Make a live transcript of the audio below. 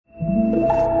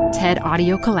TED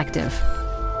Audio Collective.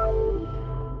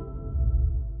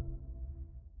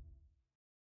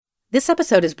 This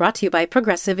episode is brought to you by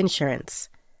Progressive Insurance.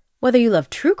 Whether you love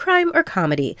true crime or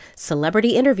comedy,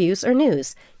 celebrity interviews or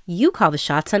news, you call the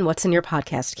shots on what's in your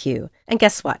podcast queue. And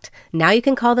guess what? Now you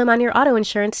can call them on your auto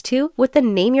insurance too with the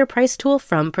Name Your Price tool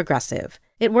from Progressive.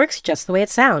 It works just the way it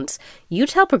sounds. You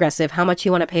tell Progressive how much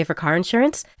you want to pay for car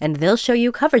insurance, and they'll show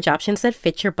you coverage options that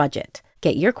fit your budget.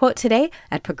 Get your quote today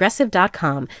at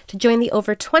Progressive.com to join the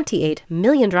over 28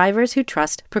 million drivers who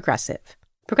trust Progressive.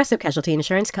 Progressive Casualty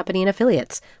Insurance Company and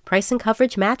Affiliates. Price and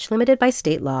coverage match limited by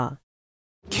state law.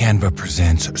 Canva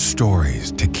presents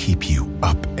stories to keep you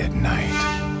up at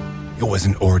night. It was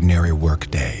an ordinary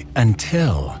workday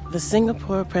until... The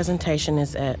Singapore presentation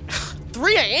is at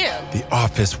 3 a.m. The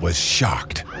office was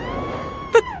shocked.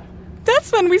 But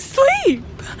that's when we sleep.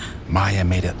 Maya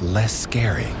made it less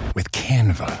scary with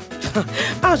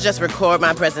Canva. I'll just record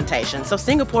my presentation so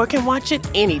Singapore can watch it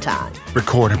anytime.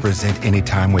 Record and present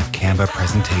anytime with Canva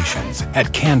presentations at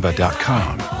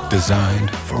canva.com.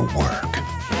 Designed for work.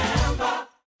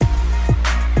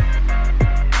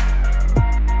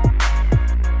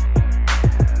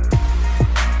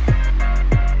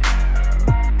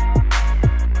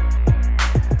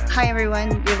 Hi,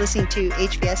 everyone. You're listening to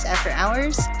HBS After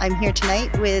Hours. I'm here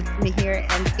tonight with Mihir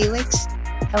and Felix.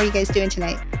 How are you guys doing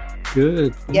tonight?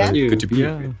 Good. Yeah? Thank you. Good to be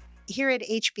here. Here at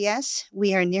HBS,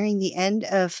 we are nearing the end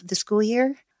of the school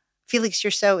year. Felix,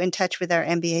 you're so in touch with our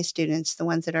MBA students, the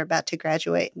ones that are about to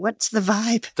graduate. What's the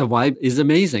vibe? The vibe is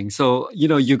amazing. So,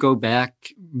 you go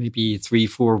back maybe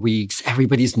 3-4 weeks.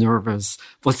 Everybody's nervous.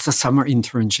 What's the summer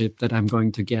internship that I'm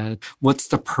going to get? What's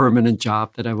the permanent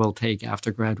job that I will take after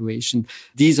graduation?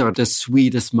 These are the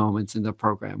sweetest moments in the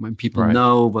program when people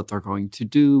know what they're going to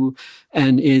do.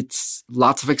 And it's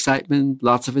lots of excitement,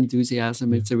 lots of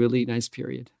enthusiasm. It's a really nice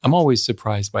period. I'm always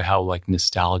surprised by how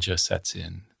nostalgia sets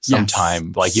in.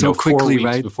 Sometime, so 4 quickly, weeks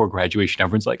right? before graduation,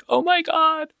 everyone's like, oh my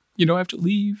God, I have to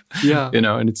leave. Yeah.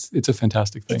 And it's a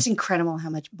fantastic thing. It's incredible how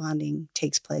much bonding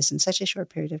takes place in such a short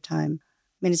period of time.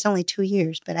 I mean, it's only 2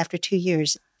 years, but after 2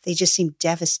 years, they just seem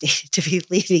devastated to be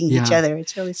leaving each other.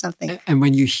 It's really something. And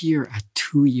when you hear a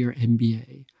 2-year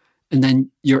MBA, and then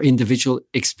your individual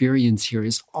experience here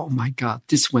is, oh my God,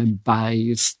 this went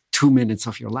by 2 minutes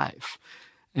of your life.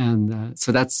 And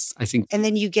so that's, I think. And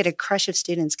then you get a crush of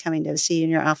students coming to see you in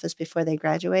your office before they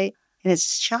graduate. And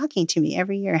it's shocking to me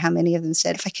every year how many of them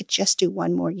said, if I could just do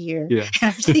one more year. Yeah.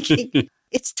 And I'm thinking,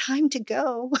 it's time to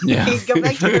go. Yeah. Go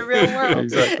back to the real world.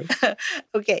 Exactly.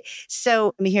 Okay.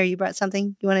 So, Mihir, you brought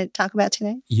something you want to talk about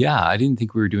today? Yeah, I didn't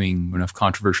think we were doing enough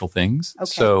controversial things. Okay.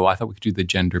 So I thought we could do the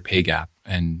gender pay gap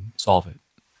and solve it.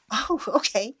 Oh,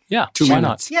 okay. Yeah, 2 why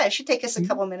minutes. not? Yeah, it should take us a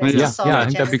couple minutes Yeah, to solve I the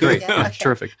think that'd be gender great. pay gap. Okay.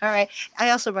 Terrific. All right. I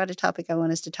also brought a topic I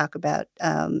want us to talk about.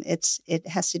 It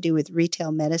has to do with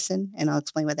retail medicine, and I'll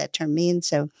explain what that term means.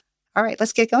 So, all right,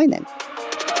 let's get going then.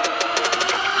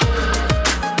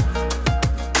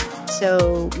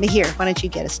 So, Mihir, why don't you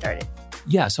get us started?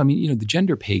 Yeah, so the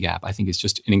gender pay gap, I think, is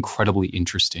just an incredibly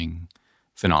interesting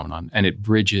phenomenon, and it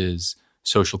bridges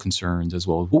social concerns as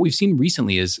well. What we've seen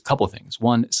recently is a couple of things.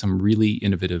 One, some really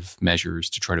innovative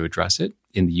measures to try to address it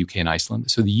in the UK and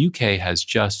Iceland. So the UK has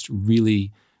just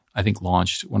really, I think,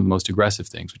 launched one of the most aggressive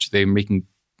things, which they're making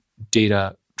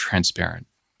data transparent.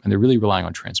 And they're really relying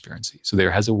on transparency. So there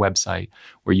has a website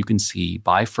where you can see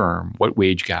by firm what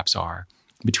wage gaps are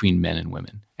between men and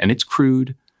women. And it's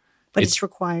crude. But it's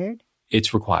required?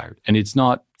 It's required. And it's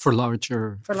not For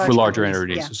larger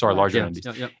entities. Yeah. Sorry, larger Yeah,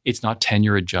 entities. yeah. It's not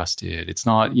tenure adjusted. It's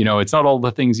not, it's not all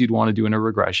the things you'd want to do in a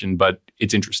regression, but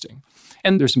it's interesting.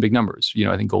 And there's some big numbers.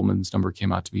 I think Goldman's number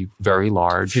came out to be very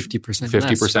large. 50%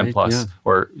 50% less, plus, right?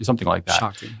 or something like that.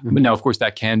 Shocking. But now, of course,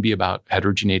 that can be about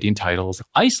heterogeneity in titles.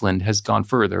 Iceland has gone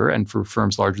further, and for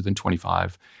firms larger than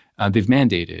 25, they've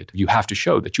mandated you have to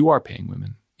show that you are paying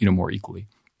women, more equally.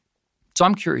 So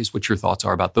I'm curious what your thoughts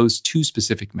are about those two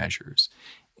specific measures.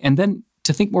 And then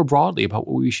to think more broadly about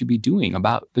what we should be doing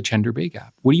about the gender pay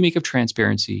gap. What do you make of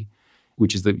transparency,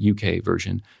 which is the UK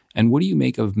version? And what do you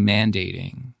make of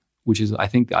mandating, which is, I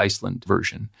think, the Iceland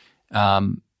version?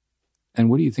 And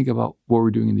what do you think about what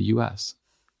we're doing in the US?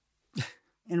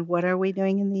 And what are we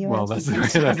doing in the U.S.? Well, that's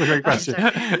a great question.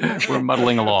 We're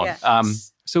muddling along. Yeah.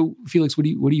 So, Felix, what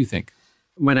do you think?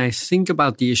 When I think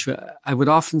about the issue, I would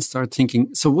often start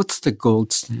thinking, so what's the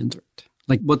gold standard?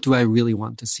 Like, what do I really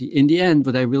want to see? In the end,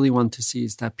 what I really want to see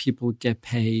is that people get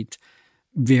paid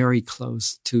very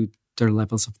close to their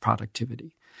levels of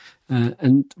productivity.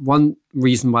 And one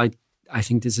reason why I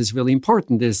think this is really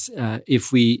important, is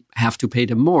if we have to pay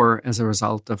them more as a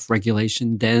result of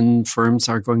regulation, then firms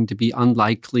are going to be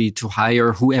unlikely to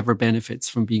hire whoever benefits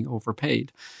from being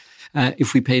overpaid.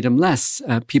 If we pay them less,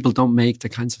 people don't make the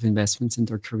kinds of investments in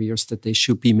their careers that they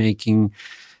should be making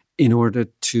in order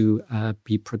to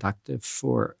be productive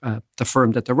for the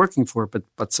firm that they're working for,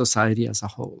 but society as a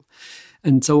whole.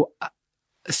 And so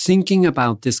thinking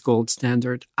about this gold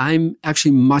standard, I'm actually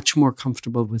much more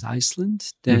comfortable with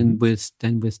Iceland than with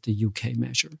the UK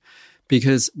measure.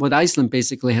 Because what Iceland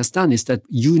basically has done is that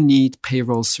you need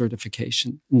payroll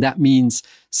certification. And that means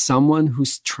someone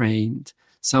who's trained,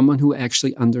 someone who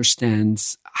actually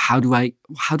understands how do I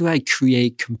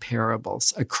create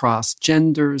comparables across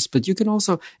genders, but you can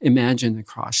also imagine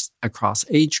across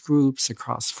age groups,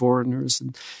 across foreigners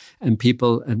and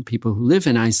people who live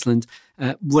in Iceland.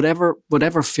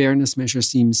 Whatever fairness measure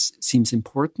seems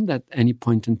important at any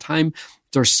point in time,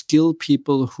 there are skilled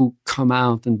people who come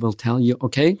out and will tell you,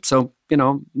 okay, so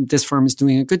this firm is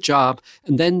doing a good job,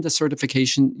 and then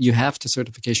you have the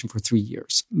certification for 3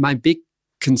 years. My big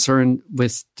concern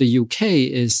with the UK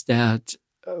is that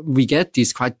we get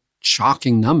these quite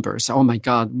shocking numbers. Oh my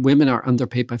God, women are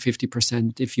underpaid by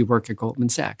 50% if you work at Goldman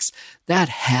Sachs. That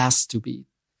has to be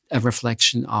a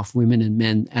reflection of women and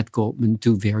men at Goldman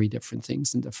do very different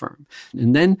things in the firm.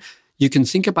 And then you can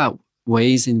think about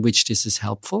ways in which this is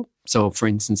helpful. So, for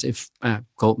instance, if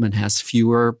Goldman has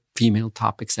fewer female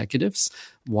top executives,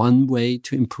 one way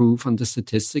to improve on the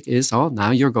statistic is,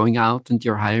 now you're going out and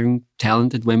you're hiring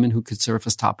talented women who could serve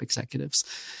as top executives.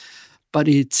 But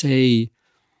it's a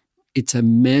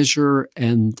measure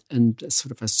and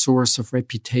sort of a source of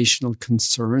reputational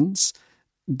concerns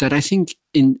that I think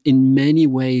in many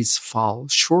ways fall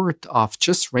short of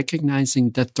just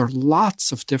recognizing that there are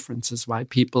lots of differences why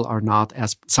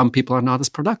some people are not as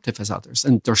productive as others.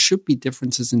 And there should be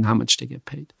differences in how much they get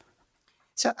paid.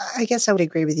 So I guess I would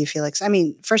agree with you, Felix. I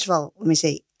mean, first of all, let me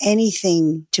say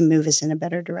anything to move us in a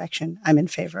better direction, I'm in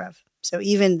favor of. So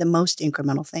even the most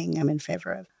incremental thing, I'm in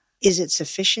favor of. Is it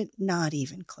sufficient? Not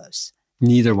even close.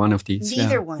 Neither one of these.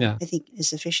 Neither one, I think, is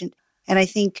sufficient. And I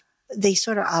think they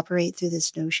sort of operate through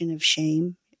this notion of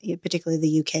shame, particularly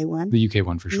the UK one. The UK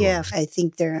one for sure. Yeah, I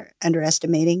think they're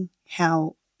underestimating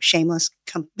how shameless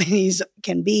companies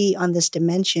can be on this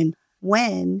dimension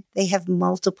when they have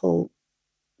multiple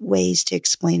ways to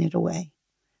explain it away,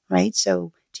 right?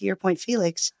 So to your point,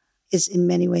 Felix, is in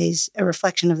many ways a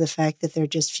reflection of the fact that there are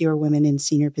just fewer women in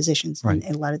senior positions in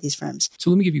a lot of these firms. So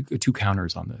let me give you 2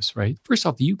 counters on this, right? First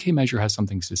off, the UK measure has some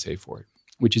things to say for it,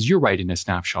 which is you're right in a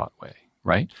snapshot way,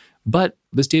 right? But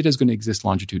this data is going to exist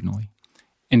longitudinally.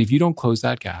 And if you don't close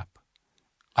that gap,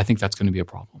 I think that's going to be a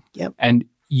problem. Yep. And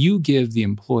you give the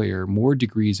employer more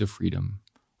degrees of freedom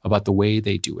about the way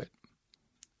they do it.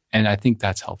 And I think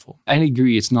that's helpful. I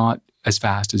agree it's not as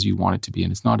fast as you want it to be,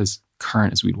 and it's not as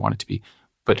current as we'd want it to be.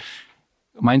 But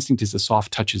my instinct is the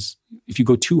soft touches. If you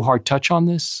go too hard touch on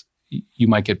this, you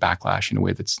might get backlash in a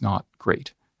way that's not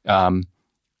great. I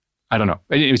don't know.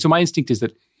 So my instinct is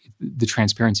that the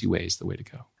transparency way is the way to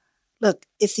go. Look,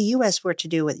 if the U.S. were to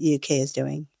do what the UK is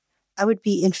doing, I would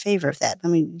be in favor of that.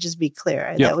 Let me just be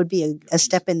clear. Yeah. That would be a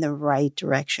step in the right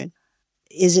direction.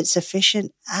 Is it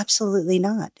sufficient? Absolutely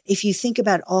not. If you think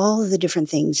about all of the different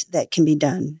things that can be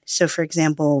done, so for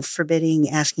example, forbidding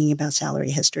asking about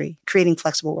salary history, creating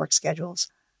flexible work schedules,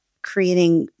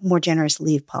 creating more generous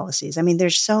leave policies. I mean,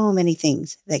 there's so many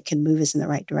things that can move us in the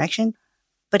right direction.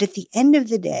 But at the end of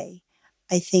the day,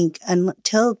 I think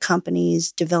until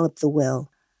companies develop the will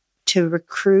to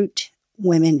recruit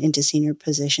women into senior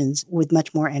positions with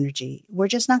much more energy, we're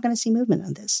just not going to see movement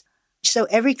on this. So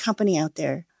every company out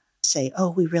there say,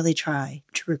 we really try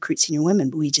to recruit senior women,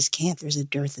 but we just can't. There's a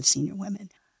dearth of senior women.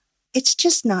 It's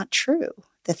just not true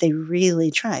that they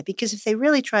really try. Because if they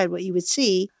really tried, what you would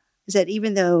see is that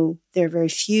even though there are very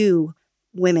few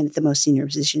women at the most senior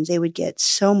positions, they would get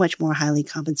so much more highly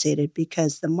compensated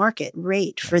because the market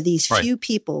rate for these few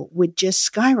people would just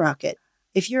skyrocket.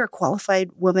 If you're a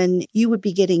qualified woman, you would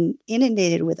be getting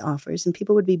inundated with offers and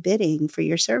people would be bidding for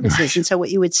your services. Right. And so what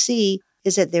you would see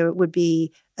is that there would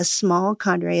be a small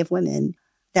cadre of women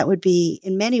that would be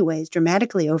in many ways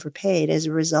dramatically overpaid as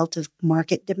a result of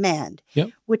market demand,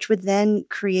 which would then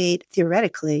create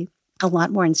theoretically a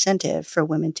lot more incentive for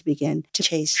women to begin to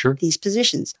chase these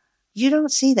positions. You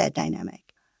don't see that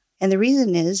dynamic. And the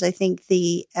reason is, I think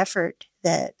the effort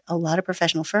that a lot of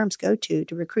professional firms go to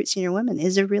recruit senior women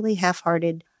is a really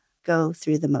half-hearted go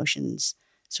through the motions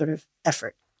sort of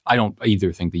effort. I don't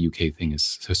either think the UK thing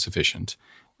is sufficient.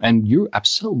 And you're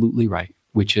absolutely right,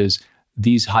 which is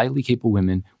these highly capable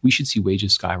women, we should see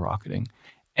wages skyrocketing.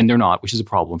 And they're not, which is a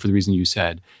problem for the reason you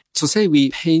said. So say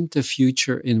we paint a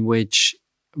future in which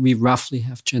we roughly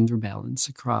have gender balance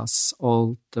across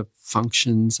all the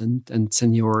functions and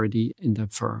seniority in the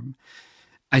firm.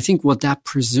 I think what that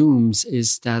presumes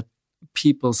is that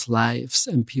people's lives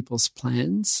and people's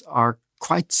plans are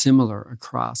quite similar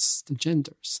across the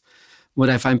genders. What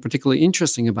I find particularly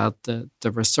interesting about the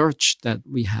research that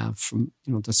we have from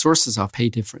the sources of pay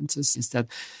differences is that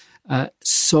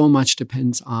so much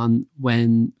depends on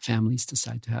when families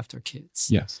decide to have their kids.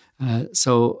 Yes.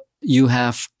 So you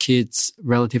have kids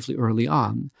relatively early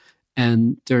on,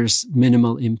 and there's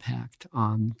minimal impact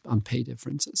on pay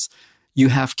differences. You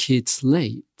have kids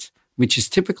late, which is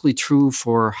typically true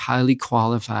for highly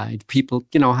qualified people,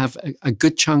 have a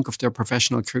good chunk of their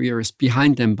professional careers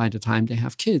behind them by the time they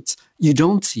have kids. You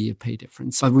don't see a pay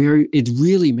difference. But where it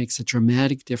really makes a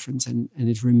dramatic difference and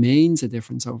it remains a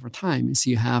difference over time is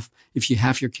if you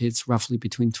have your kids roughly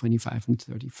between 25 and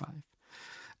 35.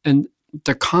 And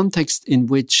the context in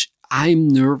which I'm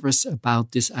nervous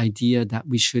about this idea that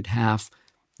we should have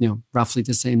roughly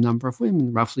the same number of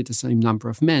women, roughly the same number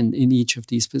of men in each of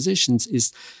these positions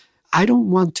is I don't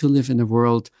want to live in a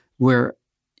world where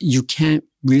you can't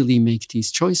really make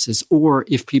these choices. Or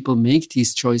if people make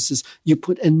these choices, you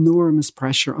put enormous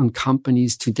pressure on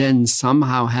companies to then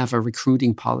somehow have a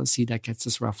recruiting policy that gets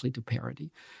us roughly to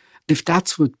parity. If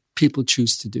that's what people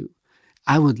choose to do,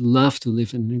 I would love to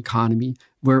live in an economy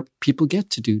where people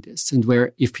get to do this and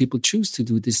where if people choose to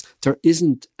do this, there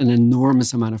isn't an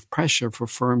enormous amount of pressure for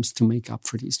firms to make up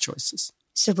for these choices.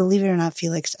 So believe it or not,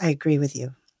 Felix, I agree with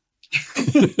you.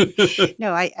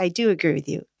 No, I do agree with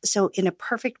you. So in a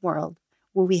perfect world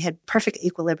where we had perfect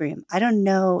equilibrium, I don't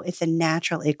know if the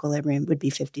natural equilibrium would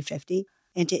be 50-50.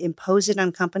 And to impose it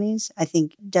on companies, I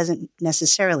think doesn't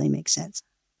necessarily make sense.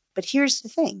 But here's the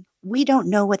thing. We don't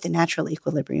know what the natural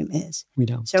equilibrium is. We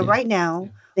don't. So right now,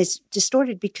 it's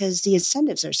distorted because the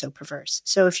incentives are so perverse.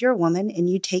 So if you're a woman and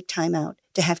you take time out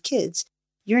to have kids,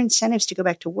 your incentives to go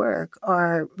back to work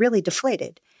are really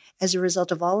deflated as a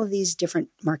result of all of these different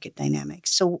market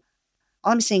dynamics. So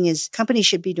all I'm saying is companies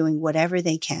should be doing whatever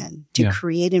they can to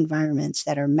create environments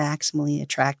that are maximally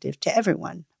attractive to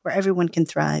everyone, where everyone can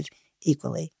thrive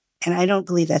equally. And I don't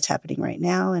believe that's happening right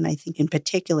now. And I think in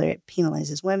particular, it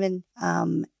penalizes women.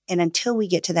 And until we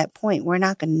get to that point, we're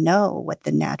not going to know what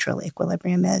the natural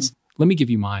equilibrium is. Let me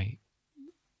give you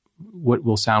what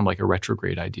will sound like a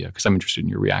retrograde idea, because I'm interested in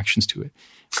your reactions to it,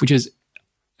 which is,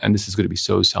 and this is going to be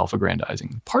so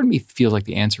self-aggrandizing, part of me feels like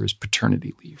the answer is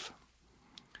paternity leave.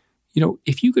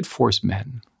 If you could force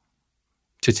men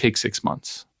to take 6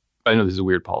 months, I know this is a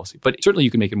weird policy, but certainly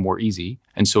you can make it more easy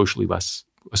and socially less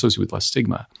associated with less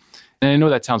stigma. And I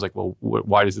know that sounds like, well,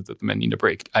 why is it that the men need a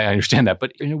break? I understand that.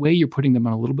 But in a way, you're putting them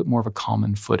on a little bit more of a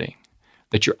common footing,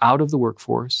 that you're out of the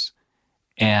workforce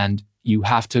and you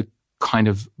have to kind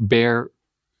of bear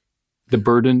the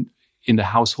burden in the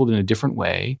household in a different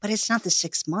way. But it's not the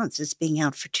 6 months. It's being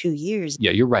out for 2 years.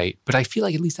 Yeah, you're right. But I feel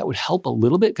like at least that would help a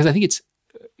little bit, because I think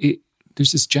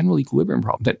there's this general equilibrium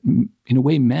problem that in a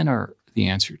way men are the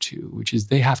answer to, which is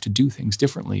they have to do things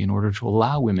differently in order to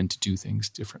allow women to do things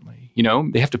differently.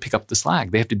 They have to pick up the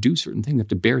slack. They have to do certain things. They have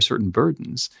to bear certain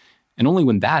burdens. And only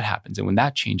when that happens and when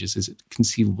that changes is it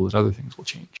conceivable that other things will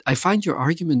change. I find your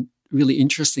argument really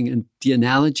interesting. And the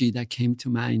analogy that came to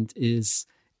mind is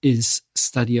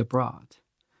study abroad.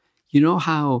 You know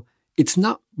how it's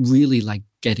not really like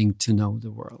getting to know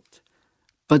the world,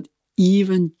 but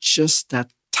even just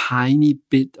that tiny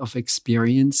bit of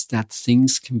experience that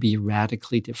things can be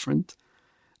radically different,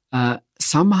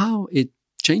 somehow it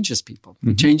changes people.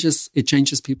 Mm-hmm. It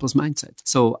changes people's mindset.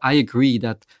 So I agree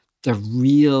that the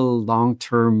real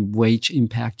long-term wage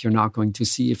impact you're not going to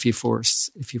see if you force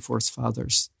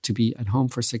fathers to be at home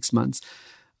for 6 months.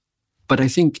 But I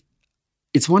think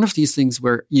it's one of these things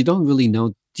where you don't really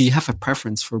know. Do you have a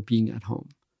preference for being at home?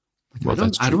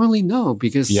 I don't really know,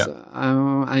 because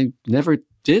I never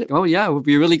did. Oh yeah, it would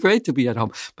be really great to be at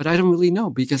home, but I don't really know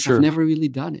because I've never really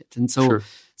done it. And so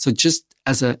just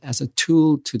as a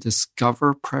tool to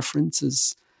discover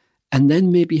preferences, and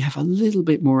then maybe have a little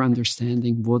bit more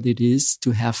understanding what it is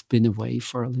to have been away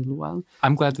for a little while.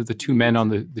 I'm glad that the two men on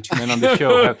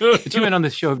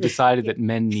the show have decided that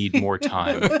men need more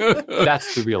time.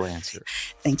 That's the real answer.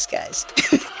 Thanks, guys.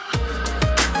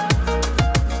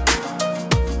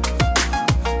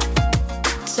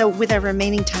 So with our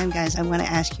remaining time, guys, I want to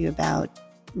ask you about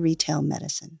retail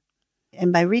medicine.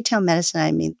 And by retail medicine,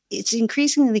 I mean it's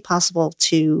increasingly possible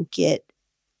to get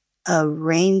a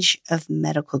range of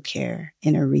medical care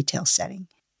in a retail setting.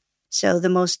 So the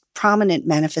most prominent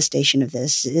manifestation of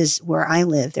this is where I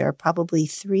live. There are probably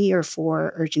 3 or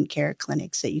 4 urgent care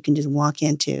clinics that you can just walk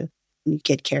into and you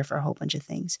get care for a whole bunch of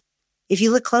things. If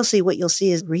you look closely, what you'll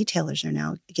see is retailers are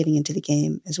now getting into the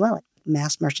game as well, like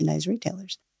mass merchandise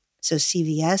retailers. So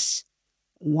CVS,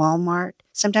 Walmart,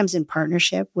 sometimes in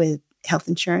partnership with health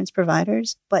insurance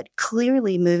providers, but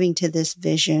clearly moving to this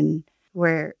vision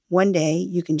where one day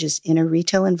you can just in a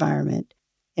retail environment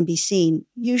and be seen,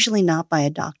 usually not by a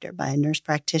doctor, by a nurse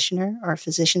practitioner or a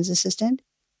physician's assistant,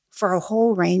 for a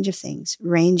whole range of things,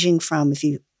 ranging from if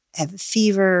you have a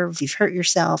fever, if you've hurt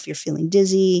yourself, you're feeling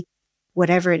dizzy,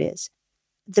 whatever it is.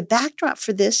 The backdrop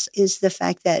for this is the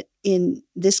fact that in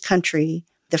this country,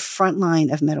 the front line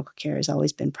of medical care has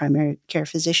always been primary care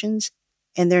physicians,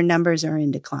 and their numbers are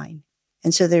in decline.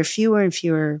 And so there are fewer and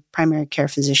fewer primary care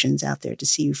physicians out there to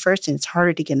see you first, and it's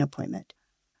harder to get an appointment.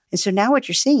 And so now what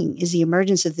you're seeing is the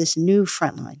emergence of this new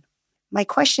front line. My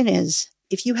question is,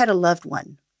 if you had a loved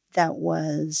one that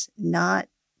was not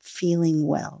feeling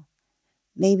well,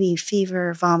 maybe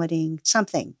fever, vomiting,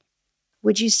 something,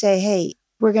 would you say, hey,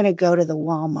 we're going to go to the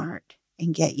Walmart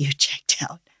and get you checked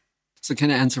out? So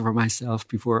can I answer for myself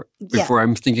before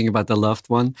I'm thinking about the loved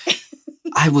one?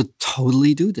 I would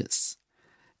totally do this.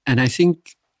 And I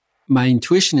think my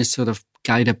intuition is sort of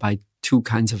guided by 2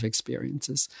 kinds of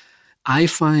experiences. I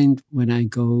find when I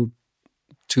go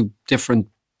to different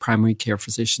primary care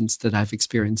physicians that I've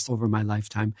experienced over my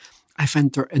lifetime, I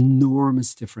find there are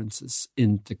enormous differences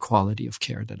in the quality of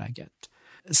care that I get.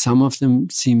 Some of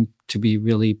them seem to be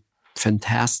really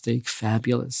fantastic,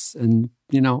 fabulous, and,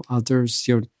 others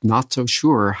you're not so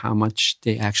sure how much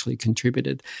they actually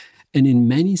contributed. And in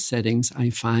many settings, I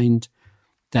find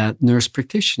that nurse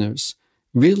practitioners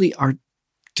really are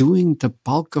doing the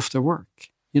bulk of the work.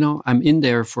 I'm in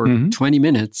there for 20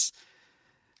 minutes,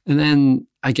 and then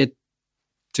I get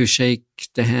to shake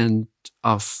the hand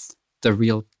of the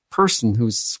real person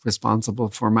who's responsible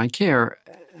for my care.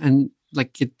 And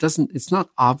it's not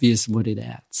obvious what it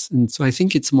adds. And so I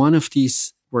think it's one of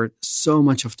these where so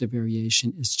much of the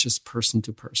variation is just person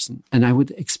to person. And I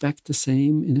would expect the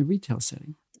same in a retail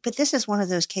setting. But this is one of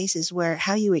those cases where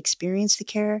how you experience the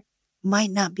care might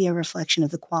not be a reflection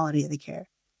of the quality of the care.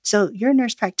 So your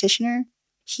nurse practitioner,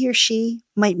 he or she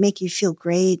might make you feel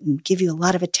great and give you a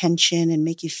lot of attention and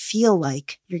make you feel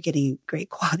like you're getting great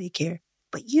quality care,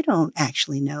 but you don't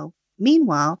actually know.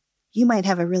 Meanwhile, you might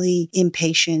have a really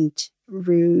impatient,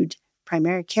 rude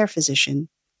primary care physician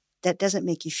that doesn't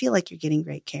make you feel like you're getting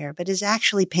great care, but is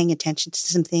actually paying attention to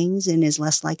some things and is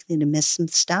less likely to miss some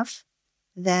stuff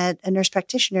that a nurse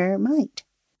practitioner might.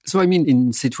 So,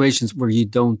 in situations where you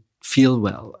don't feel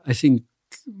well, I think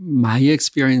my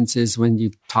experience is when you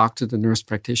talk to the nurse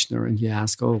practitioner and you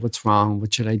ask, oh, what's wrong?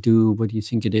 What should I do? What do you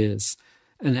think it is?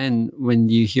 And then when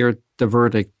you hear the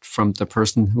verdict from the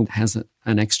person who has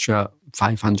an extra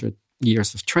 500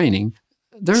 years of training,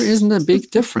 there isn't a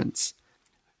big difference.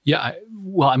 Yeah.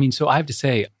 So I have to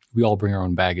say, we all bring our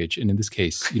own baggage. And in this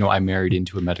case, I married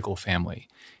into a medical family.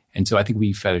 And so I think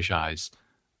we fetishize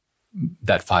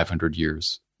that 500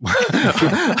 years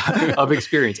of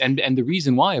experience. And the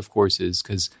reason why, of course, is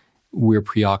because we're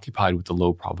preoccupied with the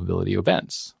low probability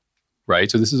events, right?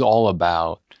 So this is all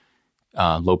about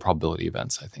low probability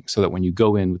events, I think. So that when you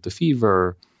go in with the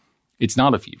fever, it's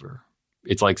not a fever.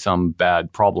 It's like some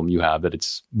bad problem you have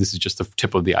this is just the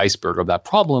tip of the iceberg of that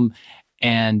problem.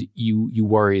 And you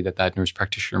worry that nurse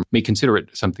practitioner may consider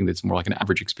it something that's more like an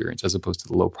average experience as opposed to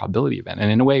the low probability event.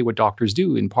 And in a way, what doctors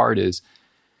do in part is,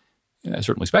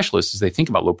 certainly specialists, is they think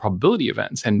about low probability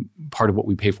events. And part of what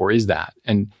we pay for is that.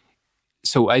 And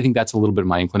so I think that's a little bit of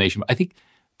my inclination. But I think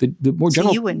the more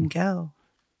general... So you wouldn't go?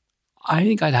 I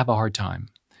think I'd have a hard time.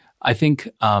 I think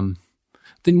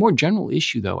the more general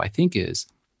issue, though, I think is,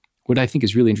 what I think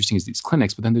is really interesting is these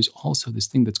clinics, but then there's also this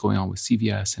thing that's going on with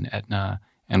CVS and Aetna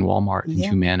and Walmart and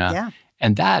Humana. Yeah.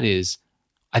 And that is,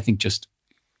 I think, just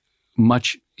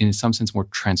much, in some sense, more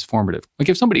transformative. Like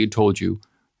if somebody had told you,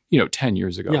 10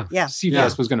 years ago,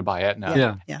 CVS was going to buy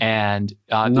Aetna. And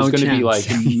there's going to be like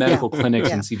medical clinics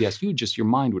in CVS. Your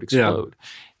mind would explode.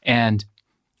 And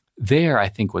there, I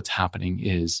think what's happening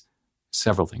is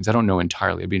several things. I don't know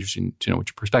entirely. I'd be interested to know what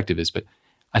your perspective is. But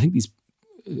I think these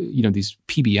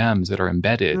PBMs that are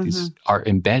embedded, are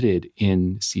embedded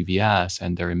in CVS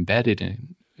and they're embedded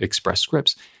in Express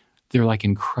Scripts. They're like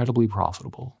incredibly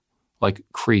profitable, like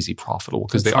crazy profitable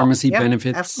because they pharmacy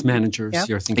benefits managers.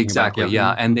 You're thinking exactly,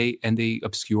 about, and they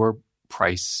obscure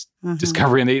price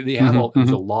discovery, and they have there's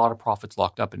a lot of profits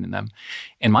locked up in them.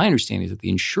 And my understanding is that the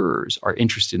insurers are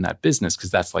interested in that business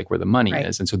because that's like where the money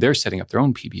is, and so they're setting up their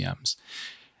own PBMs.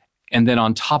 And then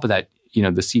on top of that, the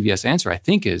CVS answer, I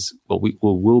think, is, well,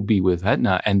 we'll be with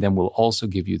Aetna, and then we'll also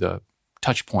give you the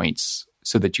touch points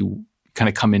so that you kind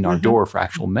of come in our door for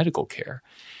actual medical care.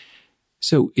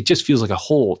 So it just feels like a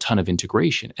whole ton of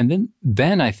integration. And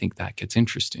then I think that gets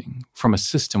interesting from a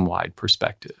system-wide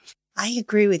perspective. I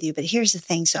agree with you, but here's the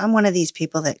thing. So I'm one of these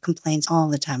people that complains all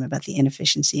the time about the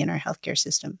inefficiency in our healthcare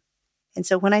system. And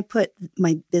so when I put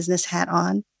my business hat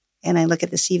on and I look at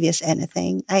the CVS Aetna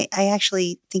thing, I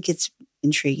actually think it's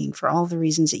intriguing for all the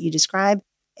reasons that you describe.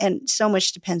 And so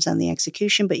much depends on the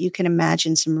execution, but you can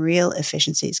imagine some real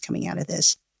efficiencies coming out of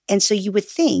this. And so you would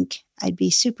think I'd be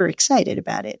super excited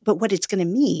about it. But what it's going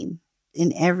to mean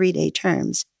in everyday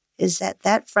terms is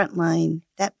that front line,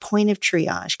 that point of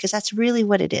triage, because that's really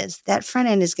what it is, that front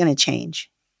end is going to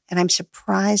change. And I'm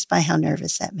surprised by how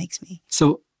nervous that makes me.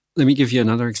 So let me give you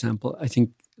another example. I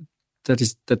think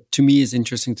that to me is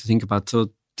interesting to think about. So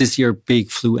this year, big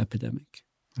flu epidemic,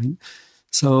 right?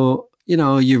 So,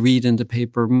 you read in the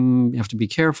paper, you have to be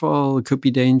careful, it could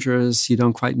be dangerous, you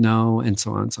don't quite know, and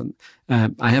so on and so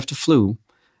on. I have the flu.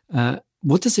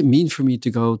 What does it mean for me to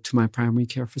go to my primary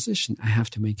care physician? I have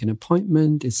to make an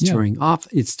appointment. It's during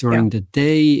the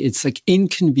day. It's like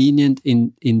inconvenient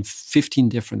in 15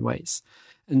 different ways.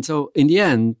 And so in the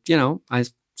end, I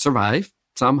survived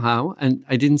somehow and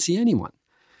I didn't see anyone.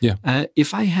 Yeah.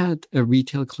 If I had a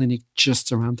retail clinic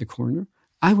just around the corner,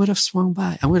 I would have swung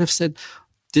by. I would have said,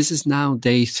 this is now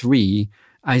day 3.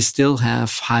 I still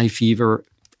have high fever.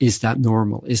 Is that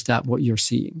normal? Is that what you're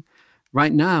seeing?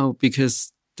 Right now,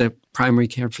 because the primary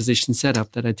care physician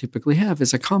setup that I typically have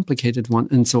is a complicated one.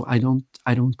 And so I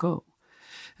don't go.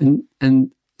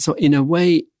 And so in a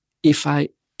way, if I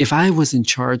was in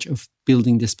charge of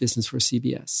building this business for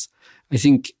CVS, I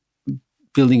think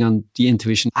building on the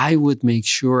intuition, I would make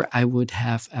sure I would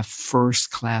have a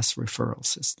first-class referral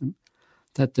system,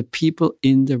 that the people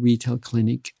in the retail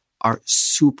clinic are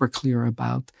super clear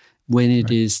about when it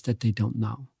is that they don't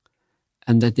know,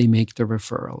 and that they make the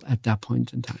referral at that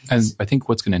point in time. And I think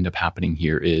what's going to end up happening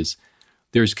here is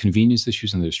there's convenience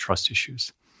issues and there's trust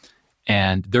issues.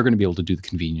 And they're going to be able to do the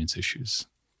convenience issues.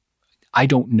 I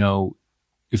don't know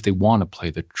if they want to play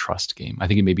the trust game. I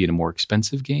think it may be in a more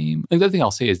expensive game. The other thing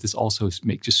I'll say is this also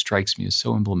just strikes me as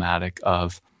so emblematic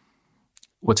of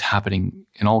what's happening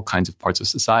in all kinds of parts of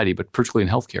society, but particularly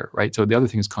in healthcare, right? So the other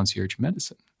thing is concierge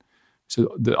medicine.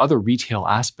 So the other retail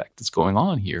aspect that's going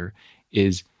on here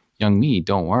is, young me,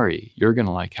 don't worry. You're going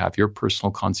to have your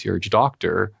personal concierge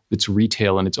doctor that's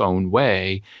retail in its own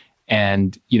way.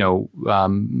 And,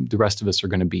 the rest of us are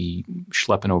going to be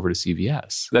schlepping over to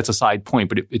CVS. That's a side point,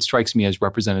 but it strikes me as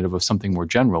representative of something more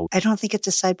general. I don't think it's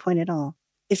a side point at all.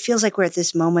 It feels like we're at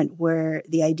this moment where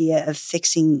the idea of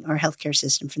fixing our healthcare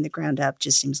system from the ground up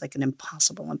just seems like an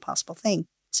impossible thing.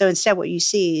 So instead, what you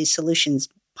see is solutions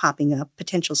popping up,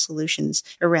 potential solutions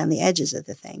around the edges of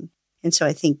the thing. And so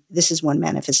I think this is one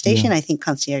manifestation. Yeah. I think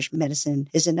concierge medicine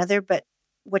is another. But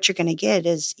what you're going to get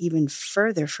is even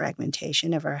further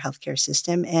fragmentation of our healthcare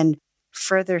system and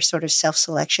further sort of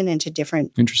self-selection into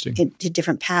different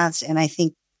paths. And I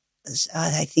think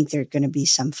there are going to be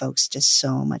some folks just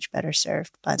so much better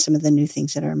served by some of the new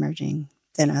things that are emerging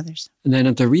than others. And then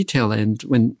at the retail end,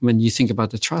 when you think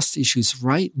about the trust issues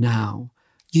right now,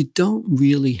 you don't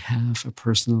really have a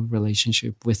personal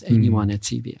relationship with anyone at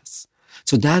CVS.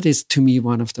 So that is, to me,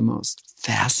 one of the most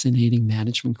fascinating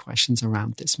management questions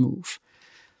around this move.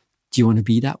 Do you want to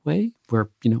be that way, where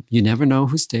you never know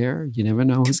who's there, you never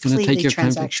know who's going to take your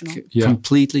time,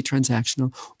 completely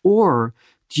transactional, or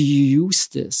do you use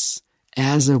this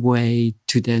as a way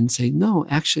to then say, no,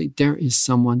 actually, there is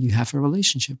someone you have a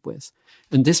relationship with,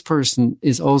 and this person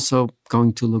is also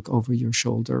going to look over your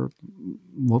shoulder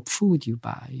what food you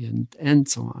buy and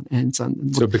so on and so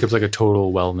on. So it becomes like a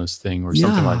total wellness thing or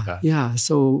something like that. Yeah.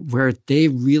 So where they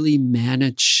really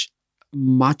manage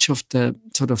much of the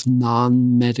sort of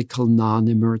non-medical,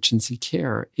 non-emergency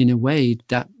care in a way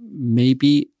that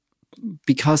maybe,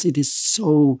 because it is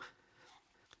so,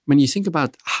 when you think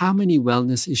about how many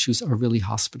wellness issues are really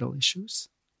hospital issues,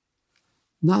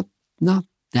 not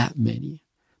that many,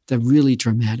 the really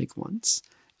dramatic ones.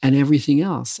 And everything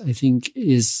else, I think,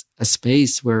 is a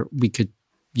space where we could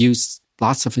use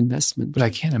lots of investment. But I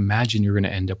can't imagine you're going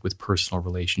to end up with personal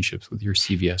relationships with your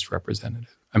CVS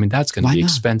representative. I mean, that's going to be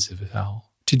expensive as hell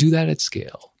to do that at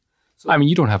scale. So, I mean,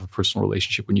 you don't have a personal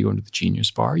relationship when you go into the Genius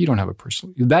Bar. You don't have a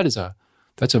personal.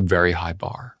 That's a very high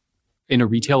bar in a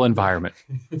retail environment,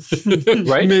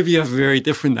 right? Maybe you have very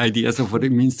different ideas of what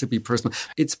it means to be personal.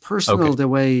 It's personal the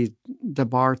way the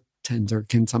bartender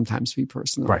can sometimes be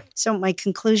personal. Right. So my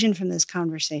conclusion from this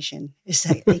conversation is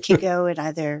that it can go in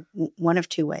either one of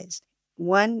two ways.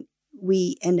 One,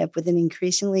 we end up with an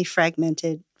increasingly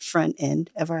fragmented front end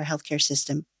of our healthcare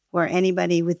system, where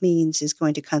anybody with means is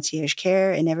going to concierge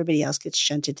care and everybody else gets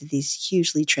shunted to these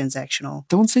hugely transactional.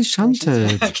 Don't say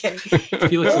shunted. Okay.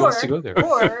 Felix wants to go there.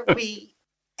 Or we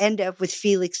end up with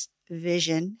Felix's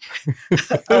vision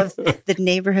of the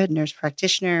neighborhood nurse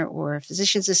practitioner or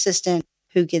physician's assistant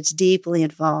who gets deeply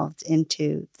involved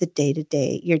into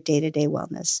the your day-to-day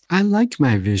wellness. I like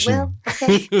my vision. Well,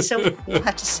 okay, so we'll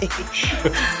have to see.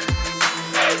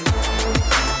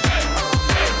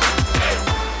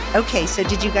 Okay, so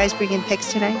did you guys bring in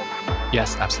picks tonight?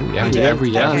 Yes, absolutely. Every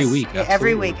week. Absolutely.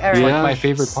 Every week. All right. Like my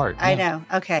favorite part. I know.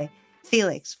 Okay.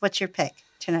 Felix, what's your pick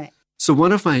tonight? So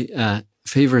one of my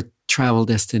favorite travel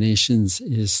destinations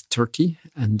is Turkey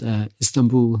and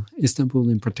Istanbul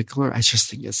in particular. I just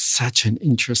think it's such an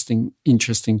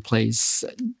interesting place,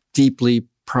 deeply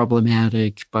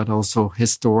problematic, but also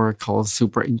historical,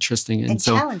 super interesting. And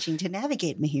so challenging to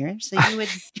navigate, Mihir. So you would...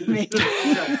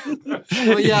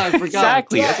 Well, yeah, I forgot.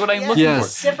 Exactly. That's what I'm looking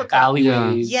for. Difficult.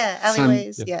 Alleyways. Yeah,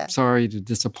 alleyways. Yeah. Sorry to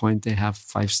disappoint. They have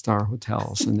 5-star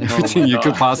hotels and everything you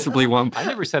could possibly want. I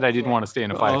never said I didn't want to stay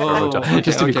in a 5-star hotel. Okay,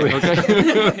 just to be clear.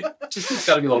 Okay. Just it's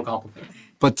got to be a little complicated.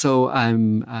 But so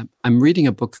I'm reading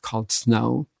a book called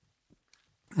Snow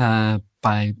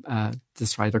by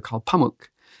this writer called Pamuk.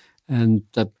 And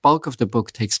the bulk of the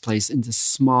book takes place in this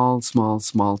small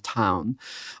town,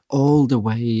 all the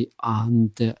way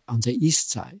on the east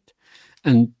side.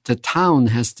 And the town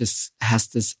has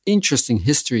this interesting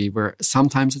history where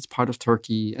sometimes it's part of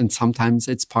Turkey and sometimes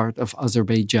it's part of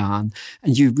Azerbaijan.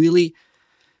 And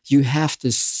you have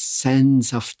this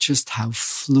sense of just how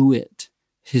fluid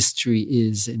history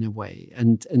is in a way.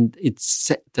 And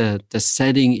it's the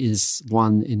setting is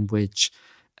one in which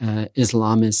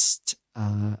Islamist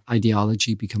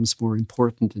ideology becomes more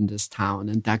important in this town,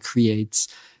 and that creates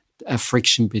a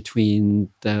friction between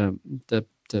the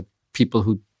people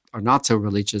who are not so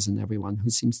religious and everyone who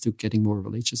seems to getting more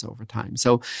religious over time.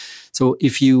 So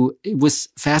it was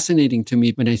fascinating to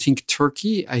me when I think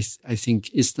Turkey, I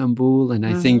think Istanbul, and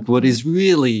I think what is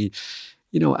really,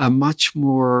 a much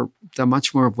more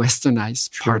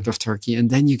westernized part of Turkey. And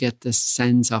then you get this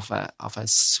sense of a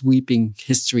sweeping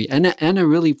history and a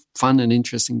really fun and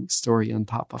interesting story on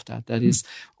top of that. That is,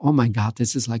 oh my God,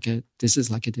 this is like a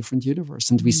different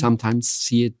universe. And we sometimes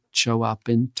see it show up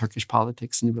in Turkish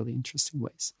politics in really interesting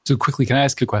ways. So quickly, can I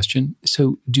ask a question?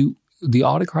 So do the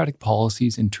autocratic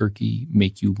policies in Turkey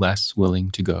make you less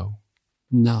willing to go?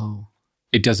 No.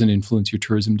 It doesn't influence your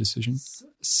tourism decisions?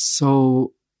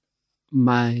 So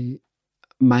my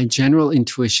general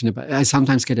intuition I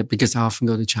sometimes get it because I often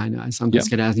go to China. I sometimes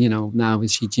get asked, now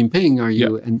with Xi Jinping, are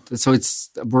you? Yeah. And so it's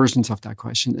versions of that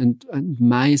question. And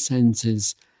my sense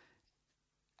is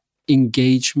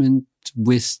engagement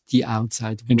with the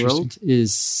outside world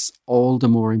is all the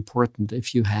more important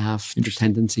if you have the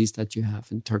tendencies that you have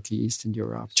in Turkey, Eastern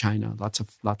Europe, China, lots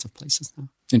of places now.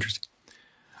 Interesting.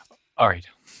 All right.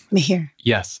 Mihir.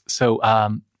 Yes. So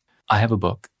I have a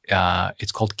book.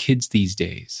 It's called Kids These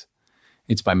Days.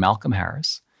 It's by Malcolm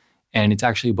Harris, and it's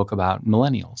actually a book about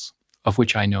millennials, of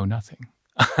which I know nothing.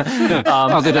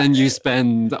 Other than you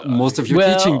spend most of your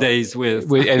teaching days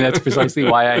with. And that's precisely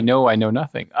why I know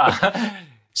nothing.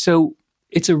 So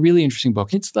it's a really interesting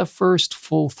book. It's the first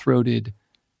full-throated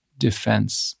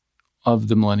defense of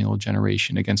the millennial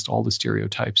generation against all the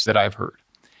stereotypes that I've heard.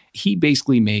 He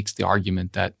basically makes the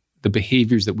argument that the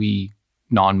behaviors that we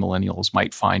non-millennials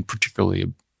might find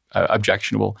particularly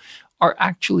objectionable are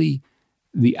actually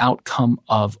the outcome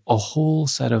of a whole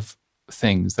set of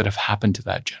things that have happened to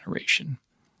that generation.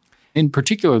 In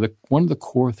particular, one of the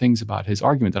core things about his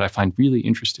argument that I find really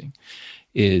interesting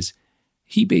is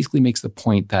he basically makes the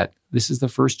point that this is the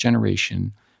first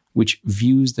generation which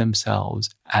views themselves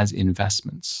as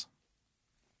investments,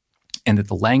 and that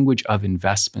the language of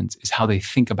investments is how they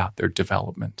think about their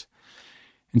development.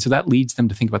 And so that leads them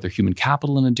to think about their human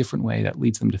capital in a different way. That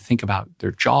leads them to think about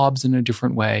their jobs in a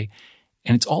different way.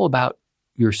 And it's all about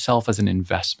yourself as an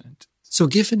investment. So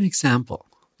give an example.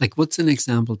 Like, what's an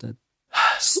example that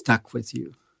stuck with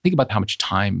you? Think about how much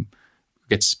time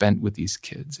gets spent with these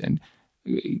kids, and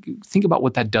think about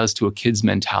what that does to a kid's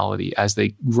mentality as they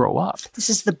grow up. This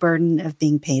is the burden of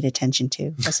being paid attention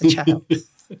to as a child.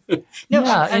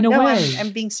 In a way.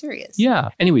 I'm being serious. Yeah.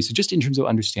 Anyway, so just in terms of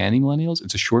understanding millennials,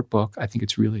 it's a short book. I think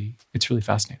it's really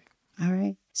fascinating. All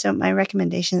right. So my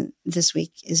recommendation this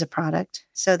week is a product.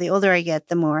 So the older I get,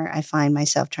 the more I find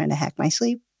myself trying to hack my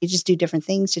sleep. You just do different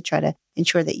things to try to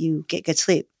ensure that you get good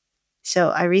sleep. So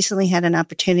I recently had an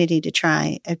opportunity to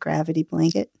try a gravity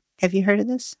blanket. Have you heard of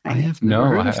this? I have never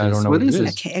heard of this. I don't know what it is.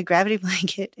 Okay, a gravity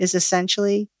blanket is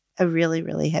essentially a really,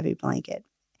 really heavy blanket.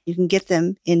 You can get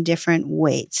them in different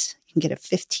weights. You can get a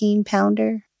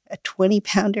 15-pounder, a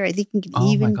 20-pounder. I think you can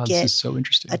even get this is so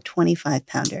interesting. A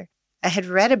 25-pounder. I had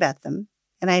read about them,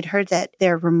 and I'd heard that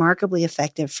they're remarkably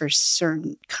effective for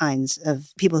certain kinds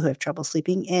of people who have trouble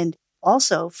sleeping and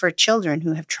also for children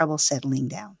who have trouble settling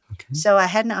down. Okay. So I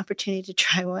had an opportunity to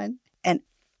try one, and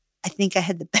I think I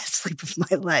had the best sleep of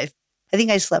my life. I think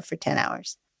I slept for 10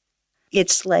 hours.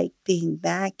 It's like being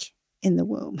back in the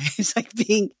womb. It's like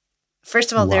being,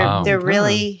 first of all, they're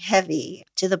really heavy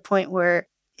to the point where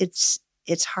it's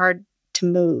hard to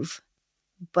move,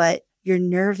 but your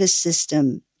nervous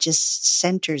system just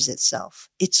centers itself.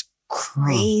 It's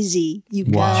crazy, you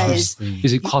guys.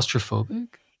 Is it claustrophobic?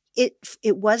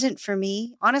 It wasn't for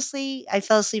me. Honestly, I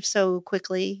fell asleep so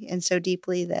quickly and so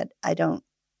deeply that I don't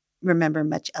remember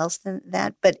much else than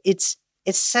that. But it's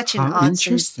such an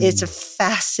awesome, it's a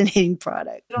fascinating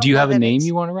product. Do you have a name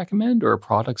you want to recommend or a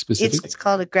product specifically? It's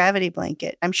called a Gravity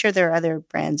Blanket. I'm sure there are other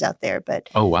brands out there, but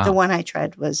the one I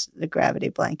tried was the Gravity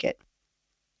Blanket.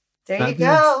 There you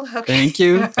go. Okay. Thank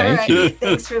you. Thank you.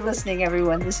 Thanks for listening,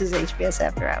 everyone. This is HBS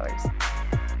After Hours.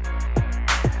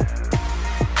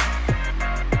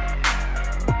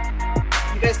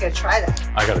 You guys got to try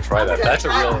that. I got to try that. That's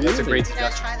a great You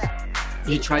got to try that.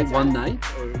 You tried one night?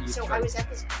 Or I was at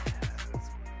this.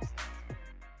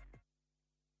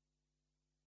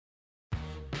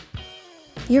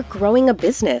 You're growing a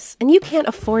business, and you can't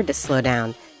afford to slow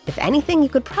down. If anything, you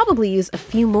could probably use a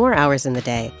few more hours in the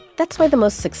day. That's why the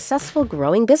most successful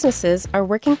growing businesses are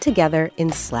working together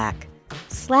in Slack.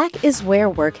 Slack is where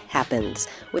work happens,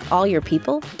 with all your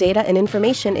people, data, and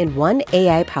information in one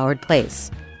AI-powered place.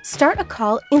 Start a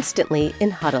call instantly in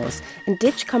huddles and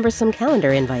ditch cumbersome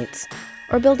calendar invites.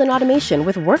 Or build an automation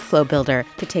with Workflow Builder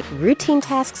to take routine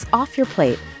tasks off your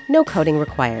plate, no coding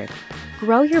required.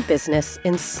 Grow your business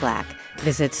in Slack.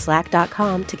 Visit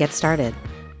slack.com to get started.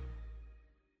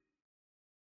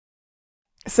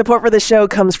 Support for the show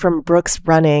comes from Brooks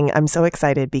Running. I'm so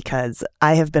excited because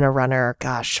I have been a runner,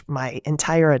 my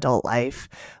entire adult life.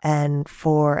 And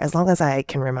for as long as I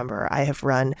can remember, I have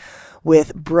run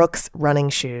with Brooks running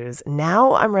shoes.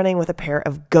 Now I'm running with a pair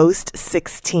of Ghost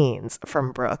 16s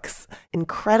from Brooks.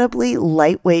 Incredibly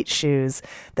lightweight shoes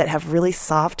that have really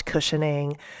soft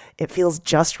cushioning. It feels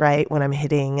just right when I'm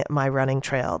hitting my running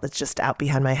trail that's just out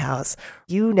behind my house.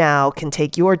 You now can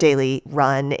take your daily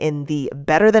run in the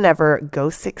better than ever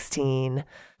Ghost 16.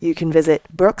 You can visit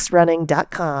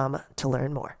brooksrunning.com to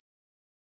learn more.